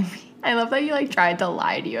 So, I love that you, like, tried to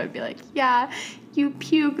lie to you and be like, yeah, you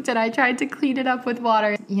puked and I tried to clean it up with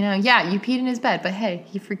water. You know, yeah, you peed in his bed, but hey,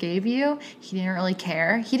 he forgave you. He didn't really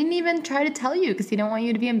care. He didn't even try to tell you because he didn't want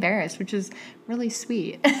you to be embarrassed, which is really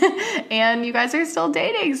sweet. And you guys are still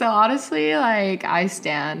dating. So honestly, like, I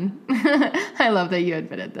stan. I love that you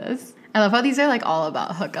admitted this. I love how these are like all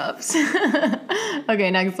about hookups.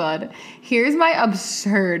 Okay, next one. Here's my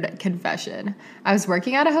absurd confession. I was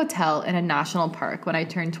working at a hotel in a national park when I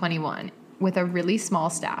turned 21 with a really small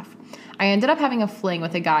staff. I ended up having a fling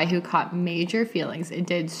with a guy who caught major feelings and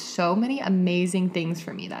did so many amazing things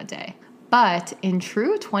for me that day. But in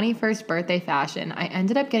true 21st birthday fashion, I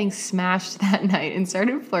ended up getting smashed that night and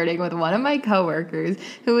started flirting with one of my coworkers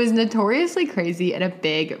who was notoriously crazy and a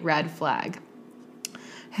big red flag.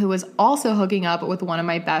 who was also hooking up with one of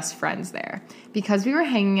my best friends there. Because we were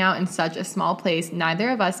hanging out in such a small place, neither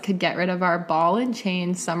of us could get rid of our ball and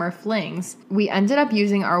chain summer flings. We ended up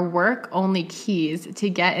using our work-only keys to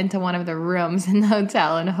get into one of the rooms in the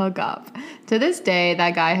hotel and hook up. To this day,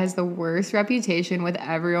 that guy has the worst reputation with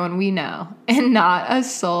everyone we know, and not a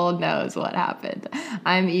soul knows what happened.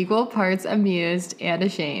 I'm equal parts amused and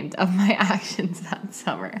ashamed of my actions that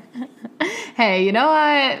summer. Hey, you know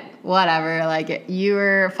what? Whatever. Like, you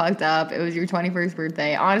were fucked up. It was your 21st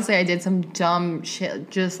birthday. Honestly, I did some dumb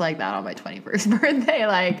shit just like that on my 21st birthday.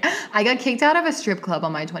 Like, I got kicked out of a strip club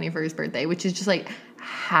on my 21st birthday, which is just like,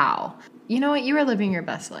 how? You know what? You were living your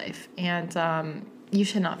best life, and you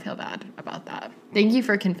should not feel bad about that. Thank you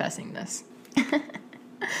for confessing this.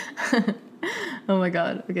 Oh my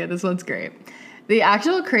God. Okay, this one's great. The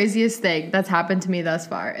actual craziest thing that's happened to me thus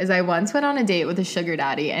far is I once went on a date with a sugar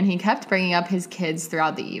daddy, and he kept bringing up his kids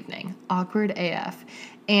throughout the evening. Awkward AF.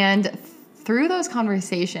 And through those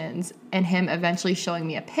conversations and him eventually showing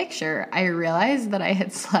me a picture, I realized that I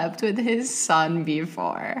had slept with his son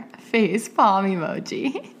before. Face palm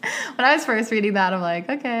emoji. When I was first reading that, I'm like,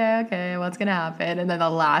 okay, what's gonna happen? And then the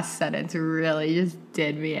last sentence really just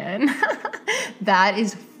did me in. That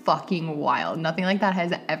is fucking wild. Nothing like that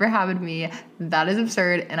has ever happened to me. That is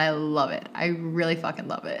absurd, and I love it. I really fucking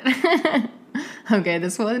love it. Okay,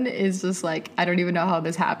 this one is just like, I don't even know how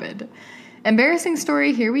this happened. Embarrassing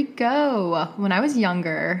story, here we go. When I was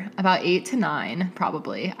younger, about 8 to 9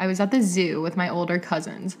 probably, I was at the zoo with my older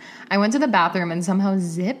cousins. I went to the bathroom and somehow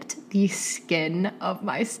zipped the skin of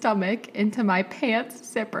my stomach into my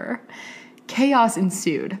pants zipper. Chaos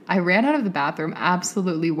ensued. I ran out of the bathroom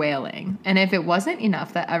absolutely wailing. And if it wasn't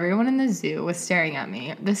enough that everyone in the zoo was staring at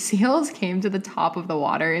me, the seals came to the top of the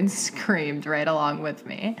water and screamed right along with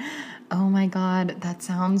me. Oh my God, that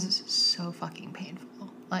sounds so fucking painful.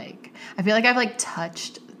 Like, I feel like I've like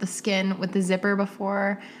touched the skin with the zipper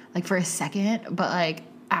before, like for a second, but like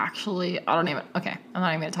actually, I'm not even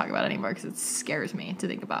gonna talk about it anymore because it scares me to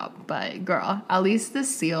think about. But girl, at least the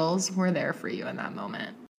seals were there for you in that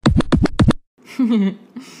moment.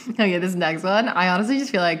 Okay, this next one, I honestly just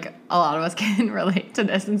feel like a lot of us can relate to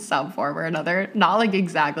this in some form or another. Not like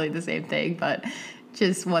exactly the same thing, but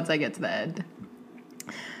just once I get to the end.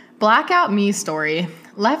 Blackout me story.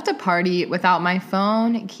 Left a party without my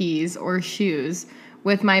phone, keys, or shoes,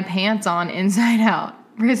 with my pants on inside out.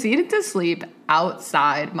 Proceeded to sleep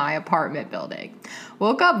outside my apartment building.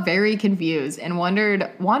 Woke up very confused and wandered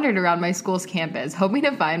around my school's campus, hoping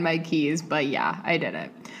to find my keys, but yeah, I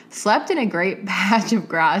didn't. Slept in a great patch of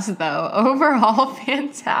grass, though. Overall,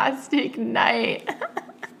 fantastic night.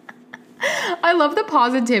 I love the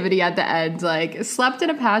positivity at the end. Like, slept in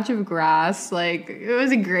a patch of grass. Like, it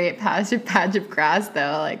was a great patch of grass,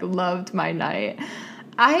 though. Like, loved my night.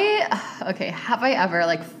 Have I ever,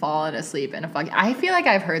 like, fallen asleep in I feel like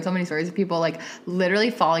I've heard so many stories of people, like,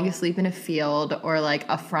 literally falling asleep in a field or, like,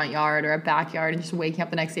 a front yard or a backyard and just waking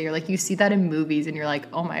up the next day. You're like, you see that in movies and you're like,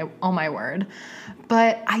 oh my word.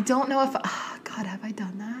 But I don't know if, God, have I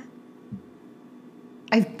done that?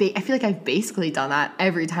 I feel like I've basically done that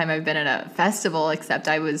every time I've been at a festival, except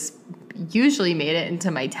I was usually made it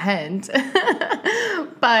into my tent.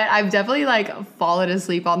 But I've definitely like fallen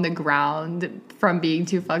asleep on the ground from being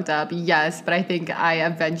too fucked up. Yes, but I think I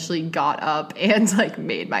eventually got up and like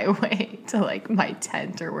made my way to like my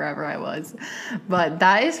tent or wherever I was. But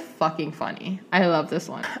that is fucking funny. I love this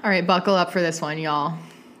one. All right, buckle up for this one, y'all.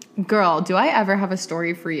 Girl, do I ever have a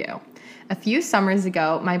story for you? A few summers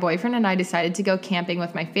ago, my boyfriend and I decided to go camping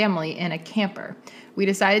with my family in a camper. We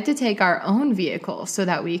decided to take our own vehicle so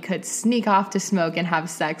that we could sneak off to smoke and have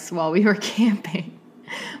sex while we were camping.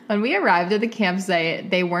 When we arrived at the campsite,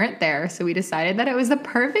 they weren't there, so we decided that it was the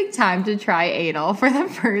perfect time to try anal for the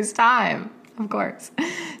first time, of course.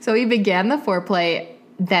 So we began the foreplay.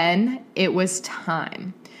 Then it was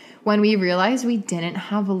time. When we realized we didn't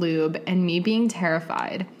have lube, and me being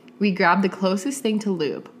terrified, we grabbed the closest thing to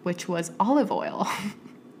lube, which was olive oil.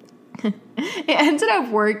 It ended up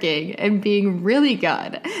working and being really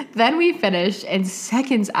good. Then we finished, and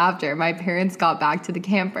seconds after, my parents got back to the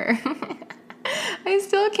camper. I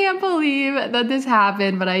still can't believe that this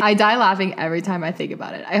happened, but I die laughing every time I think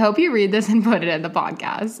about it. I hope you read this and put it in the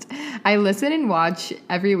podcast. I listen and watch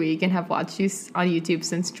every week and have watched you on YouTube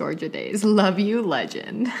since Georgia days. Love you,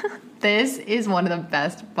 legend. This is one of the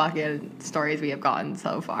best fucking stories we have gotten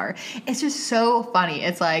so far. It's just so funny.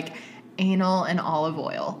 It's like anal in olive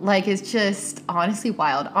oil. Like, it's just honestly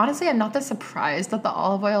wild. Honestly, I'm not that surprised that the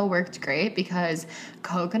olive oil worked great because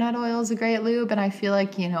coconut oil is a great lube, and I feel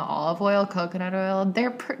like, you know, olive oil, coconut oil,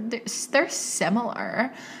 they're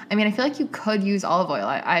similar. I mean, I feel like you could use olive oil.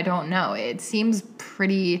 I don't know. It seems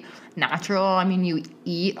pretty natural. I mean, you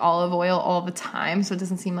eat olive oil all the time, so it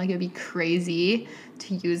doesn't seem like it'd be crazy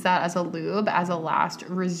to use that as a lube as a last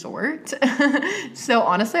resort. So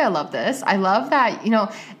honestly, I love this. I love that, you know,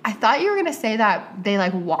 I thought you were going to say that they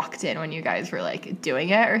like walked in when you guys were like doing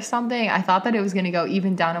it or something. I thought that it was going to go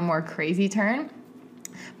even down a more crazy turn.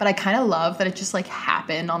 But I kind of love that it just like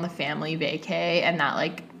happened on the family vacay and that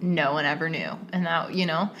like no one ever knew. And that, you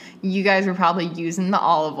know, you guys were probably using the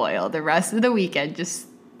olive oil the rest of the weekend, just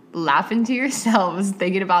laughing to yourselves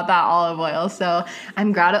thinking about that olive oil. So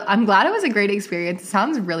I'm glad it was a great experience. It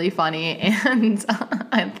sounds really funny, and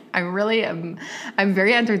I'm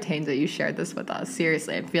very entertained that you shared this with us.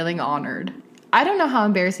 Seriously, I'm feeling honored. I don't know how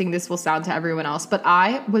embarrassing this will sound to everyone else, but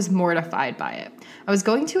I was mortified by it. I was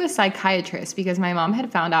going to a psychiatrist because my mom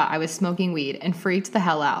had found out I was smoking weed and freaked the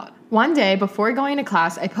hell out. One day, before going to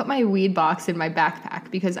class, I put my weed box in my backpack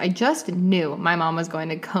because I just knew my mom was going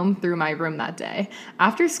to comb through my room that day.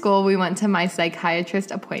 After school, we went to my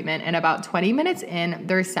psychiatrist appointment, and about 20 minutes in,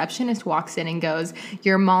 the receptionist walks in and goes,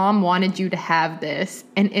 "Your mom wanted you to have this,"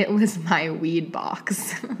 and it was my weed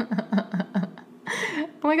box.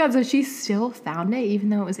 Oh my God, so she still found it even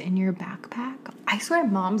though it was in your backpack? I swear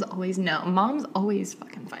moms always know. Moms always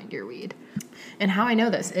fucking find your weed. And how I know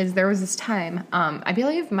this is there was this time, I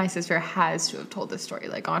believe my sister has to have told this story,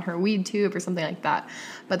 like on her weed tube or something like that.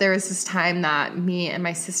 But there was this time that me and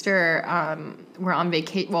my sister were on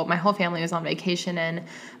vacation. Well, my whole family was on vacation, and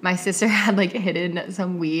my sister had like hidden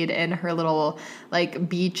some weed in her little like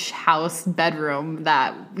beach house bedroom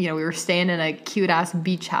that, you know, we were staying in a cute ass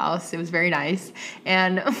beach house. It was very nice.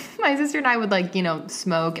 And my sister and I would like, you know,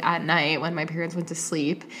 smoke at night when my parents went to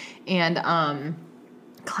sleep. And,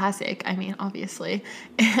 classic, I mean, obviously.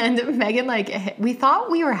 And Megan, like, we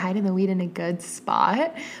thought we were hiding the weed in a good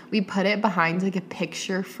spot. We put it behind like a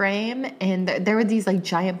picture frame, and there were these like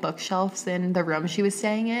giant bookshelves in the room she was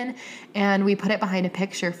staying in, and we put it behind a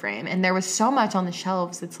picture frame, and there was so much on the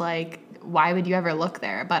shelves, it's like, why would you ever look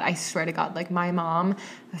there? But I swear to God, like, my mom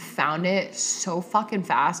found it so fucking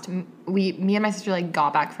fast. Me and my sister like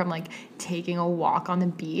got back from like taking a walk on the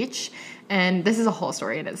beach, and this is a whole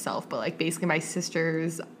story in itself, but like basically my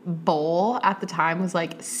sister's bowl at the time was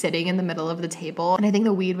like sitting in the middle of the table, and I think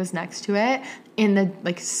the weed was next to it in the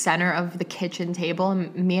like center of the kitchen table.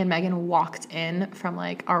 And me and Megan walked in from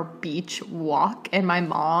like our beach walk, and my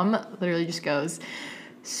mom literally just goes,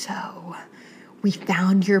 "So we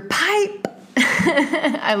found your pipe."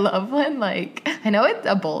 I love when, like, I know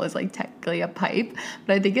a bowl is like technically a pipe,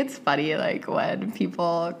 but I think it's funny like when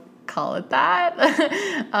people call it that.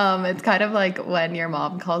 It's kind of like when your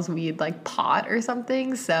mom calls weed like pot or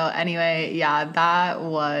something. So anyway, yeah, that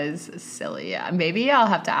was silly. Yeah, maybe I'll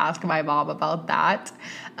have to ask my mom about that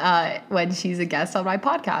when she's a guest on my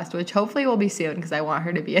podcast, which hopefully will be soon because I want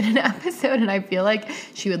her to be in an episode, and I feel like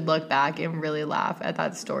she would look back and really laugh at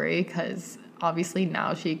that story because obviously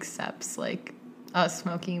now she accepts like us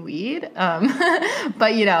smoking weed.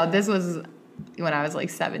 But you know, this was when I was like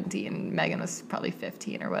 17, Megan was probably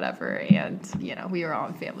 15 or whatever. And you know, we were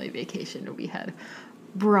on family vacation and we had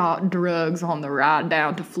brought drugs on the ride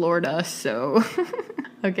down to Florida. So,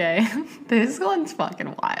 okay, this one's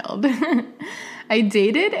fucking wild. I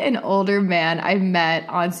dated an older man I met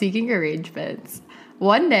on Seeking Arrangements.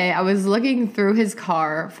 One day I was looking through his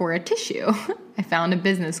car for a tissue. I found a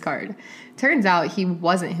business card. Turns out he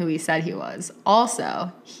wasn't who he said he was.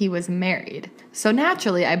 Also, he was married. So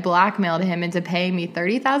naturally, I blackmailed him into paying me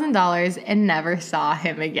 $30,000 and never saw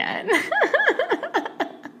him again.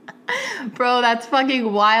 Bro, that's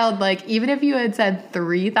fucking wild. Like, even if you had said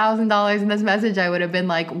 $3,000 in this message, I would have been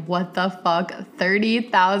like, what the fuck?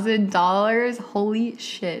 $30,000? Holy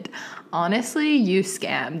shit. Honestly, you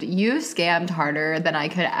scammed. You scammed harder than I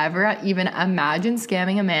could ever even imagine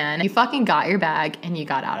scamming a man. You fucking got your bag and you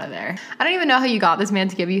got out of there. I don't even know how you got this man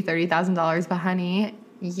to give you $30,000, but honey,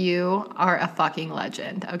 you are a fucking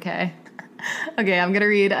legend, okay? Okay, I'm going to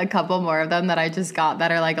read a couple more of them that I just got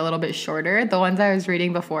that are like a little bit shorter. The ones I was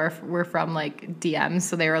reading before were from like DMs,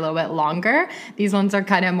 so they were a little bit longer. These ones are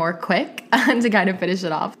kind of more quick to kind of finish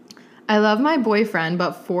it off. I love my boyfriend,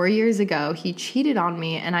 but 4 years ago, he cheated on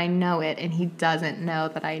me and I know it, and he doesn't know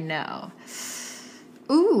that I know.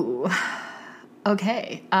 Ooh.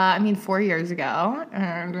 Okay. I mean, 4 years ago.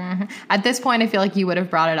 At this point, I feel like you would have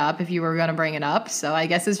brought it up if you were going to bring it up. So I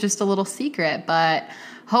guess it's just a little secret, but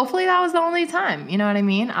hopefully that was the only time. You know what I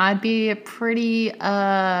mean? I'd be pretty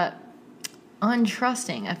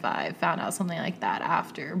untrusting if I found out something like that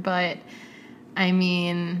after. But I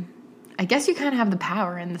mean, I guess you kind of have the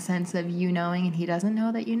power in the sense of you knowing and he doesn't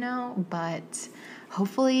know that you know, but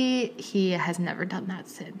hopefully he has never done that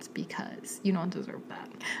since, because you don't deserve that.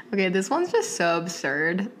 Okay, this one's just so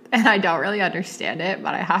absurd and I don't really understand it,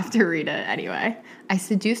 but I have to read it anyway. I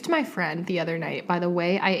seduced my friend the other night by the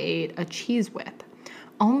way I ate a cheese whip.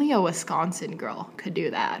 Only a Wisconsin girl could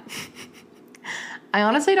do that. I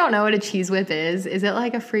honestly don't know what a cheese whip is. Is it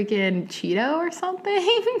like a freaking Cheeto or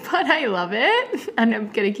something? But I love it. And I'm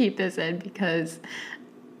going to keep this in because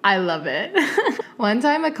I love it. One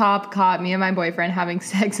time a cop caught me and my boyfriend having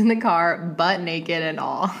sex in the car, butt naked and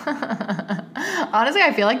all. Honestly,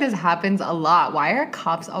 I feel like this happens a lot. Why are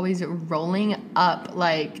cops always rolling up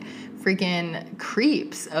like freaking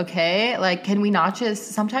creeps, okay? Like, can we not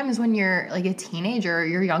just, sometimes when you're like a teenager or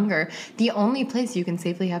you're younger, the only place you can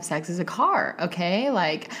safely have sex is a car, okay?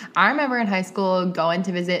 Like, I remember in high school going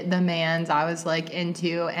to visit the mans I was like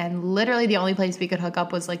into, and literally the only place we could hook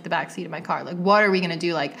up was like the backseat of my car. Like, what are we gonna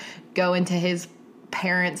do? Like, go into his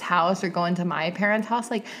parents' house or go into my parents' house?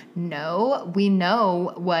 Like, no, we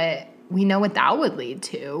know what that would lead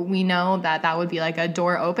to. We know that that would be like a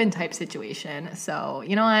door open type situation. So,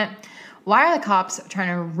 you know what? Why are the cops trying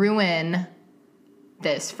to ruin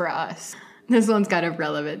this for us? This one's kind of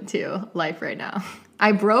relevant to life right now.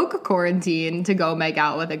 I broke quarantine to go make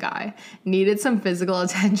out with a guy. Needed some physical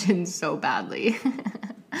attention so badly.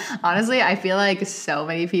 Honestly, I feel like so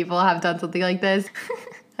many people have done something like this.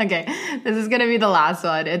 Okay, this is going to be the last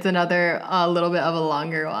one. It's another little bit of a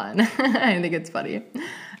longer one. I think it's funny.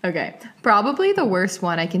 Okay, probably the worst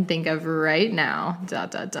one I can think of right now, ...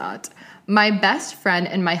 My best friend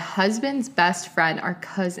and my husband's best friend are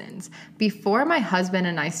cousins. Before my husband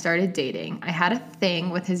and I started dating, I had a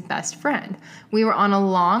thing with his best friend. We were on a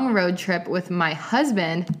long road trip with my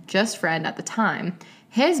husband, just friend at the time,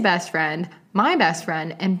 his best friend, my best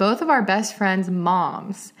friend, and both of our best friends'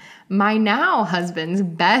 moms. My now husband's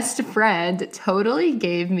best friend totally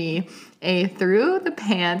gave me a through the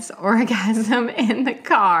pants orgasm in the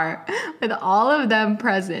car with all of them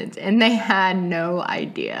present, and they had no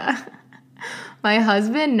idea. My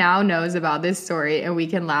husband now knows about this story and we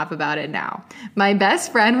can laugh about it now. My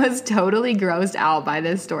best friend was totally grossed out by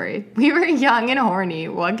this story. We were young and horny.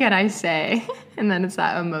 What can I say? And then it's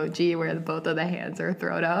that emoji where both of the hands are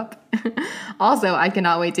thrown up. Also, I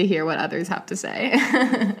cannot wait to hear what others have to say.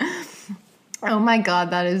 Oh my God,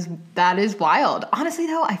 that is wild. Honestly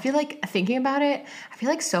though, I feel like thinking about it, I feel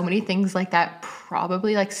like so many things like that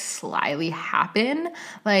probably like slyly happen.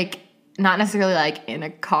 Like, not necessarily like in a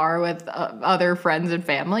car with other friends and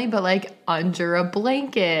family, but like under a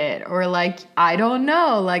blanket or like, I don't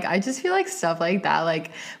know. Like, I just feel like stuff like that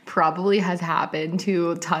like probably has happened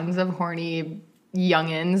to tons of horny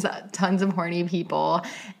youngins, tons of horny people.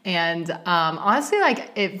 And honestly,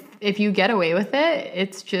 like if you get away with it,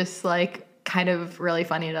 it's just like kind of really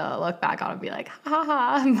funny to look back on and be like, ha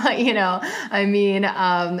ha. But you know, I mean,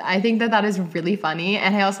 I think that is really funny.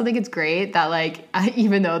 And I also think it's great that like,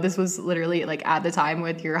 even though this was literally like at the time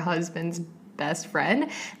with your husband's best friend,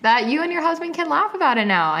 that you and your husband can laugh about it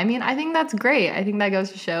now. I mean, I think that's great. I think that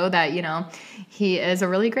goes to show that, you know, he is a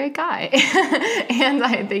really great guy. And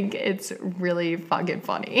I think it's really fucking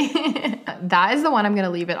funny. That is the one I'm going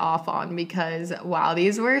to leave it off on because, wow,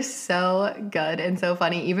 these were so good and so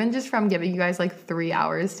funny. Even just from giving you guys like 3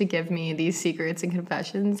 hours to give me these secrets and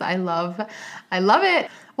confessions. I love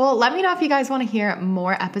it. Well, let me know if you guys want to hear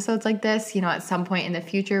more episodes like this. You know, at some point in the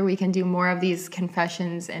future, we can do more of these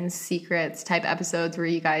confessions and secrets type episodes where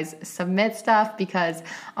you guys submit stuff because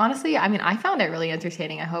honestly, I mean, I found it really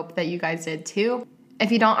entertaining. I hope that you guys did too.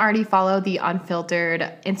 If you don't already follow the Unfiltered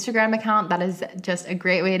Instagram account, that is just a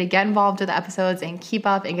great way to get involved with the episodes and keep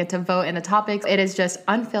up and get to vote in the topics. It is just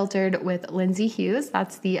Unfiltered with Lindsay Hughes.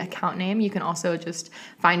 That's the account name. You can also just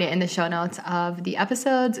find it in the show notes of the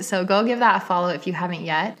episodes. So go give that a follow if you haven't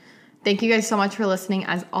yet. Thank you guys so much for listening.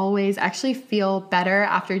 As always, I actually feel better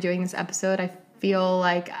after doing this episode. I feel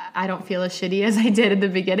like I don't feel as shitty as I did in the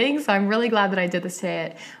beginning. So I'm really glad that I did this today.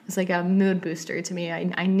 It was like a mood booster to me.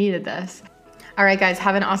 I needed this. All right, guys,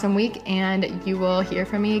 have an awesome week, and you will hear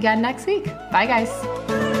from me again next week. Bye,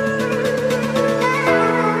 guys.